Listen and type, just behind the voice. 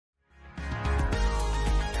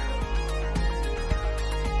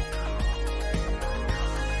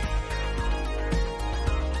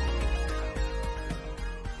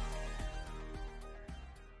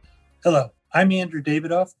Hello, I'm Andrew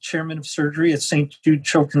Davidoff, Chairman of Surgery at St. Jude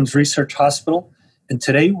Children's Research Hospital, and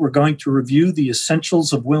today we're going to review the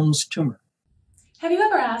essentials of Wilms tumor. Have you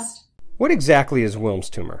ever asked, what exactly is Wilms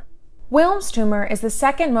tumor? Wilms tumor is the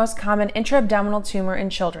second most common intra-abdominal tumor in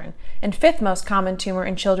children and fifth most common tumor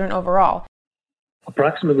in children overall.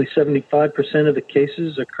 Approximately 75% of the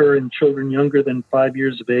cases occur in children younger than 5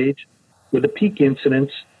 years of age, with a peak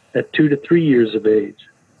incidence at 2 to 3 years of age.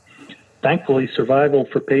 Thankfully, survival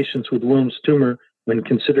for patients with Wilms tumor, when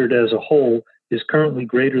considered as a whole, is currently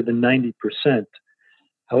greater than 90%.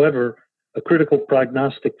 However, a critical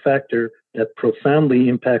prognostic factor that profoundly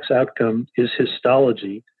impacts outcome is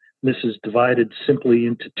histology. This is divided simply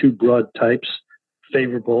into two broad types,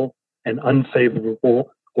 favorable and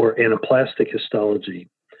unfavorable or anaplastic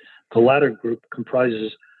histology. The latter group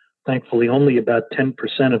comprises, thankfully, only about 10%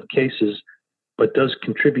 of cases, but does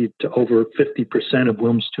contribute to over 50% of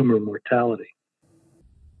Wilms tumor mortality.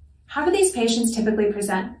 how do these patients typically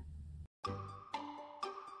present?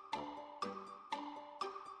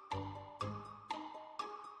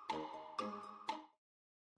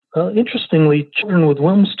 Interestingly, children with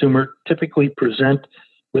Wilms tumor typically present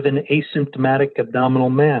with an asymptomatic abdominal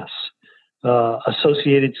mass.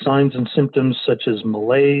 Associated signs and symptoms such as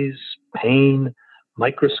malaise, pain,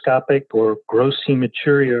 microscopic or gross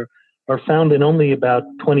hematuria are found in only about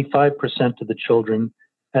 25% of the children,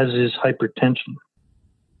 as is hypertension.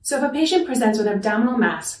 So if a patient presents with abdominal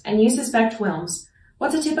mass and you suspect Wilms,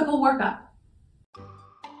 what's a typical workup?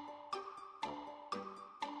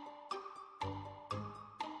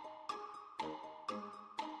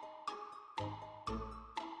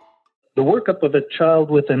 The workup of a child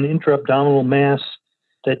with an intra-abdominal mass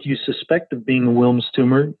that you suspect of being a Wilms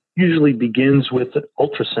tumor usually begins with an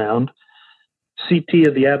ultrasound. CT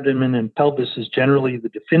of the abdomen and pelvis is generally the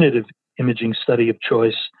definitive imaging study of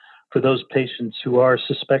choice for those patients who are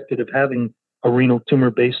suspected of having a renal tumor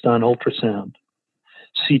based on ultrasound.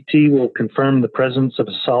 CT will confirm the presence of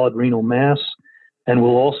a solid renal mass and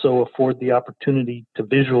will also afford the opportunity to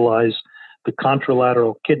visualize the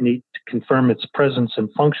contralateral kidney to confirm its presence and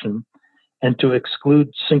function, and to exclude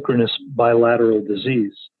synchronous bilateral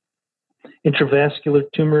disease. Intravascular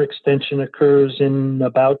tumor extension occurs in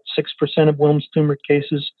about 6% of Wilms tumor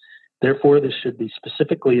cases. Therefore, this should be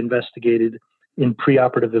specifically investigated in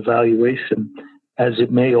preoperative evaluation, as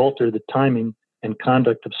it may alter the timing and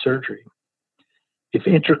conduct of surgery. If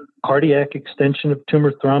intracardiac extension of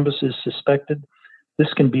tumor thrombus is suspected,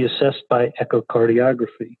 this can be assessed by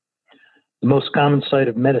echocardiography. The most common site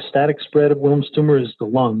of metastatic spread of Wilms tumor is the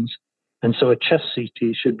lungs, and so a chest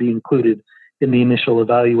CT should be included in the initial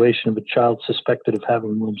evaluation of a child suspected of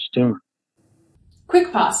having Wilms tumor.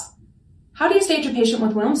 Quick pause. How do you stage a patient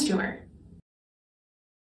with Wilms tumor?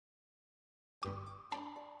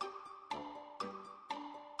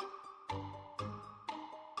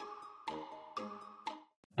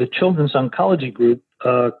 The Children's Oncology Group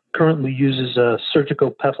currently uses a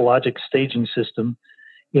surgical pathologic staging system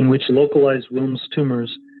in which localized Wilms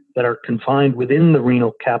tumors that are confined within the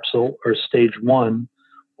renal capsule are stage 1,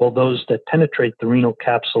 while those that penetrate the renal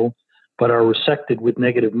capsule but are resected with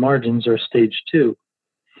negative margins are stage 2.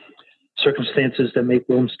 Circumstances that make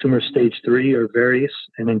Wilms tumor stage 3 are various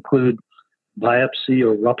and include biopsy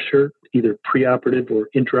or rupture, either preoperative or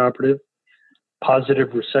intraoperative, positive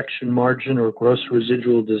resection margin or gross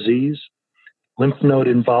residual disease, lymph node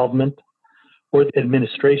involvement, or the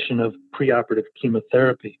administration of preoperative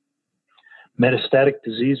chemotherapy. Metastatic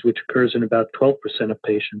disease, which occurs in about 12% of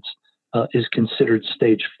patients, is considered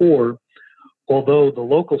stage 4, although the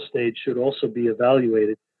local stage should also be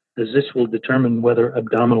evaluated, as this will determine whether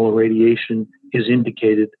abdominal irradiation is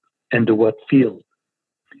indicated and to what field.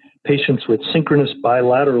 Patients with synchronous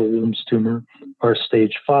bilateral Wilms tumor are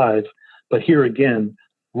stage 5, but here again,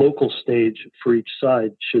 local stage for each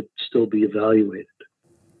side should still be evaluated.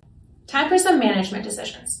 Time for some management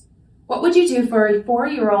decisions. What would you do for a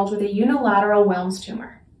 4-year-old with a unilateral Wilms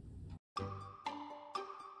tumor?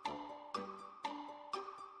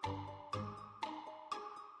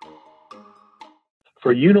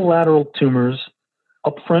 For unilateral tumors,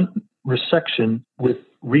 upfront resection with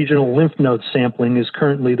regional lymph node sampling is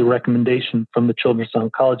currently the recommendation from the Children's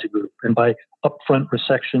Oncology Group. And by upfront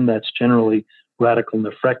resection, that's generally radical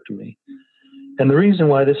nephrectomy. And the reason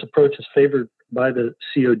why this approach is favored by the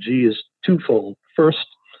COG is twofold. First,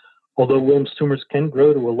 although Wilms tumors can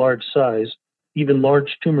grow to a large size, even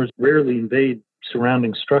large tumors rarely invade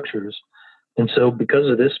surrounding structures. And so because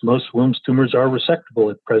of this, most Wilms tumors are resectable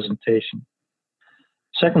at presentation.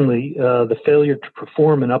 Secondly, the failure to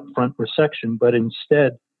perform an upfront resection, but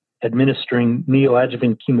instead administering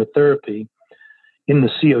neoadjuvant chemotherapy, in the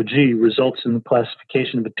COG results in the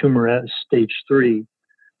classification of a tumor as stage 3,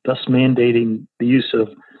 thus mandating the use of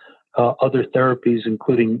other therapies,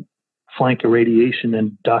 including flank irradiation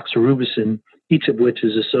and doxorubicin, each of which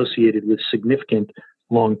is associated with significant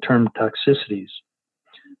long-term toxicities.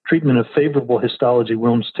 Treatment of favorable histology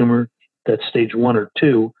Wilms tumor that's stage 1 or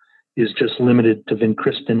 2 is just limited to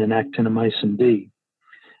vincristine and actinomycin B.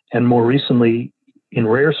 And more recently, in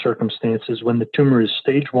rare circumstances, when the tumor is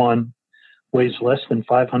stage 1, weighs less than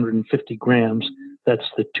 550 grams, that's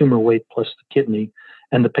the tumor weight plus the kidney,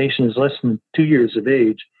 and the patient is less than 2 years of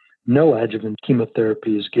age, no adjuvant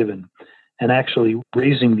chemotherapy is given. And actually,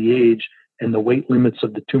 raising the age and the weight limits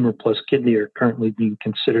of the tumor plus kidney are currently being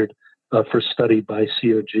considered for study by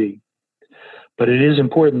COG. But it is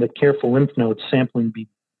important that careful lymph node sampling be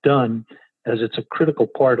done, as it's a critical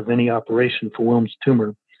part of any operation for Wilms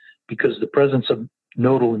tumor, because the presence of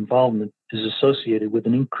nodal involvement is associated with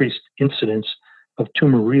an increased incidence of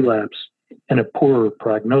tumor relapse and a poorer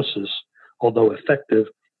prognosis, although effective,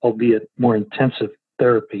 albeit more intensive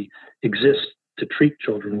therapy exists to treat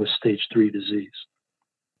children with stage 3 disease.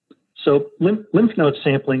 So lymph node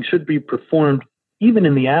sampling should be performed even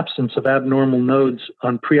in the absence of abnormal nodes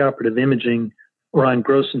on preoperative imaging or on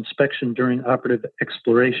gross inspection during operative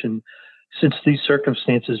exploration, since these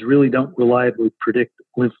circumstances really don't reliably predict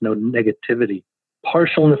lymph node negativity.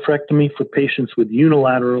 Partial nephrectomy for patients with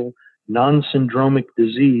unilateral, non-syndromic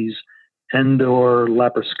disease and/or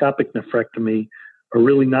laparoscopic nephrectomy are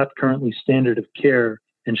really not currently standard of care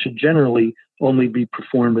and should generally only be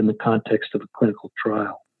performed in the context of a clinical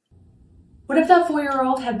trial. What if that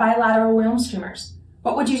 4-year-old had bilateral Wilms tumors?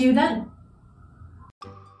 What would you do then?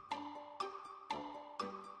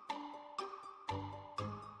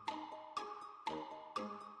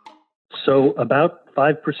 So about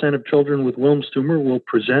 5% of children with Wilms tumor will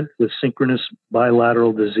present with synchronous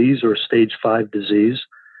bilateral disease or stage 5 disease.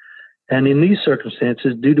 And in these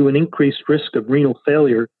circumstances, due to an increased risk of renal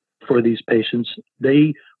failure for these patients,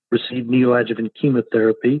 they receive neoadjuvant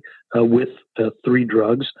chemotherapy with 3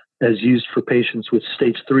 drugs as used for patients with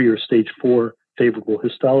stage 3 or stage 4 favorable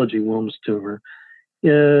histology Wilms tumor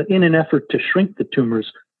in an effort to shrink the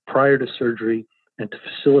tumors prior to surgery and to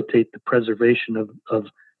facilitate the preservation of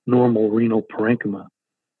normal renal parenchyma.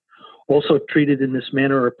 Also treated in this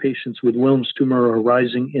manner are patients with Wilms tumor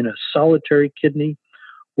arising in a solitary kidney,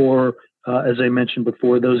 or as I mentioned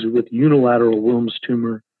before, those with unilateral Wilms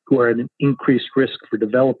tumor who are at an increased risk for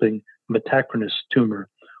developing metachronous tumor,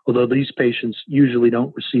 although these patients usually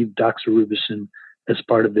don't receive doxorubicin as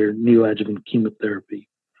part of their neoadjuvant chemotherapy.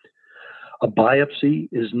 A biopsy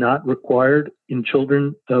is not required in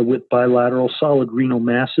children with bilateral solid renal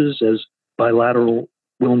masses, as bilateral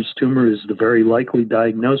Wilms tumor is the very likely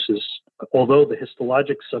diagnosis, although the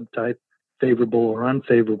histologic subtype, favorable or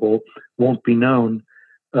unfavorable, won't be known.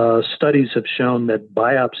 Studies have shown that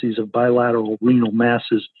biopsies of bilateral renal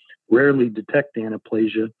masses rarely detect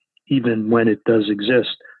anaplasia, even when it does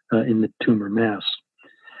exist in the tumor mass.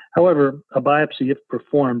 However, a biopsy, if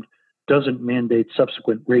performed, doesn't mandate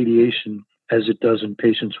subsequent radiation as it does in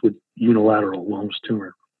patients with unilateral Wilms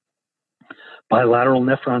tumor. Bilateral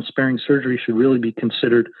nephron-sparing surgery should really be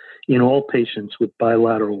considered in all patients with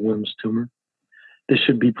bilateral Wilms tumor. This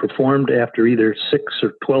should be performed after either 6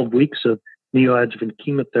 or 12 weeks of neoadjuvant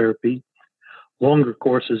chemotherapy. Longer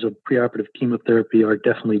courses of preoperative chemotherapy are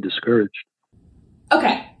definitely discouraged.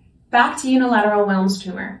 Okay, back to unilateral Wilms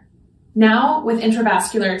tumor. Now with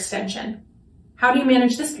intravascular extension. How do you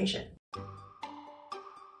manage this patient?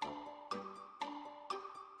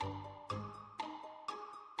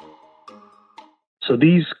 So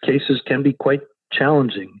these cases can be quite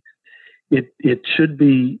challenging. It should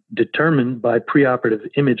be determined by preoperative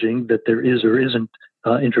imaging that there is or isn't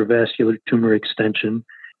intravascular tumor extension,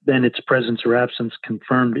 then its presence or absence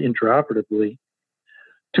confirmed intraoperatively.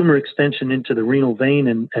 Tumor extension into the renal vein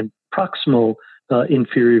and proximal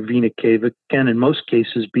inferior vena cava can, in most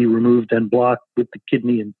cases, be removed and blocked with the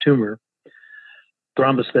kidney and tumor.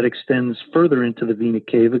 Thrombus that extends further into the vena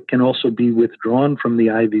cava can also be withdrawn from the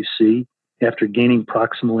IVC after gaining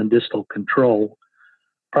proximal and distal control.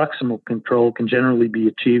 Proximal control can generally be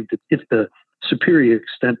achieved if the superior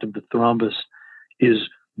extent of the thrombus is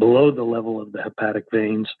below the level of the hepatic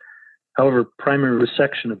veins. However, primary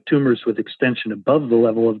resection of tumors with extension above the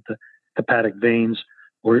level of the hepatic veins,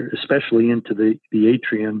 or especially into the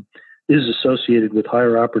atrium, is associated with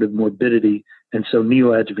higher operative morbidity, and so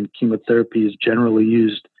neoadjuvant chemotherapy is generally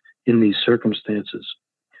used in these circumstances.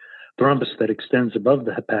 Thrombus that extends above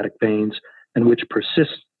the hepatic veins and which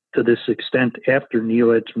persists to this extent after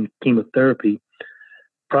neoadjuvant chemotherapy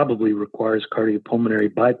probably requires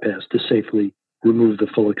cardiopulmonary bypass to safely remove the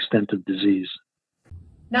full extent of disease.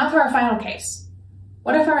 Now for our final case.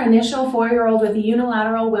 What if our initial 4-year-old with a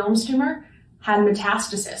unilateral Wilms tumor had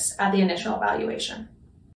metastasis at the initial evaluation?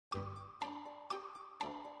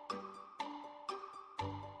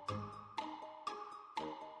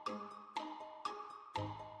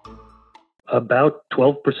 About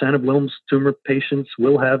 12% of Wilms tumor patients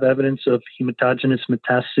will have evidence of hematogenous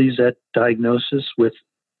metastases at diagnosis, with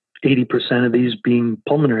 80% of these being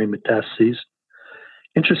pulmonary metastases.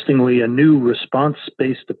 Interestingly, a new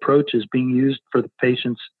response-based approach is being used for the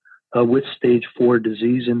patients with stage 4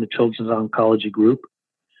 disease in the Children's Oncology group.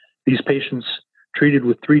 These patients treated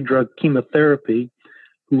with 3-drug chemotherapy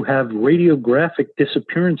who have radiographic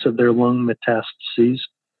disappearance of their lung metastases,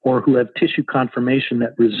 or who have tissue confirmation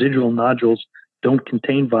that residual nodules don't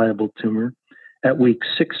contain viable tumor, at week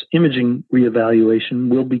 6 imaging reevaluation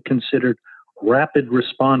will be considered rapid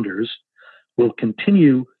responders, will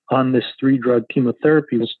continue on this 3-drug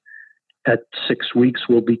chemotherapy at 6 weeks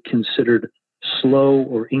will be considered slow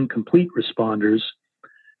or incomplete responders.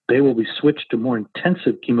 They will be switched to more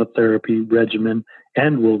intensive chemotherapy regimen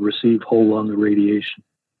and will receive whole lung irradiation.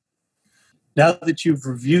 Now that you've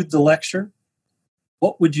reviewed the lecture,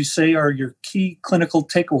 what would you say are your key clinical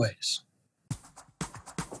takeaways?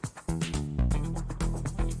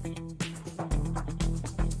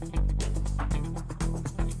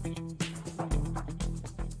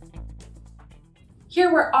 Here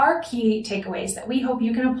were our key takeaways that we hope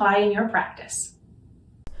you can apply in your practice.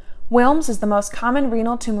 Wilms is the most common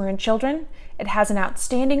renal tumor in children. It has an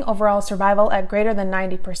outstanding overall survival at greater than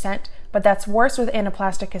 90%, but that's worse with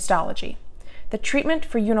anaplastic histology. The treatment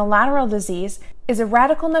for unilateral disease is a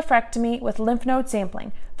radical nephrectomy with lymph node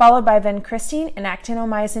sampling, followed by vincristine and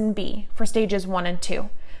actinomycin B for stages 1 and 2.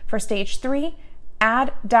 For stage 3,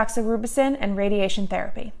 add doxorubicin and radiation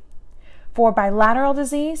therapy. For bilateral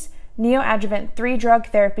disease, neoadjuvant 3-drug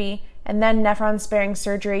therapy and then nephron-sparing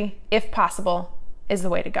surgery, if possible, is the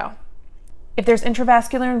way to go. If there's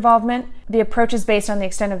intravascular involvement, the approach is based on the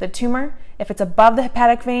extent of the tumor. If it's above the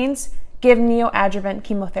hepatic veins, give neoadjuvant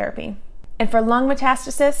chemotherapy. And for lung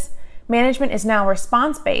metastasis, management is now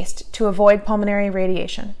response-based to avoid pulmonary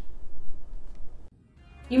radiation.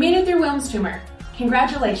 You made it through Wilms tumor.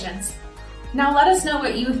 Congratulations. Now let us know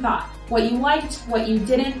what you thought, what you liked, what you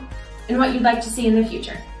didn't, and what you'd like to see in the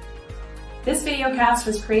future. This videocast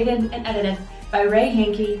was created and edited by Rae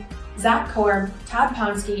Hanke, Zach Korb, Todd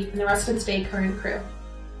Ponsky, and the rest of the Stay Current crew.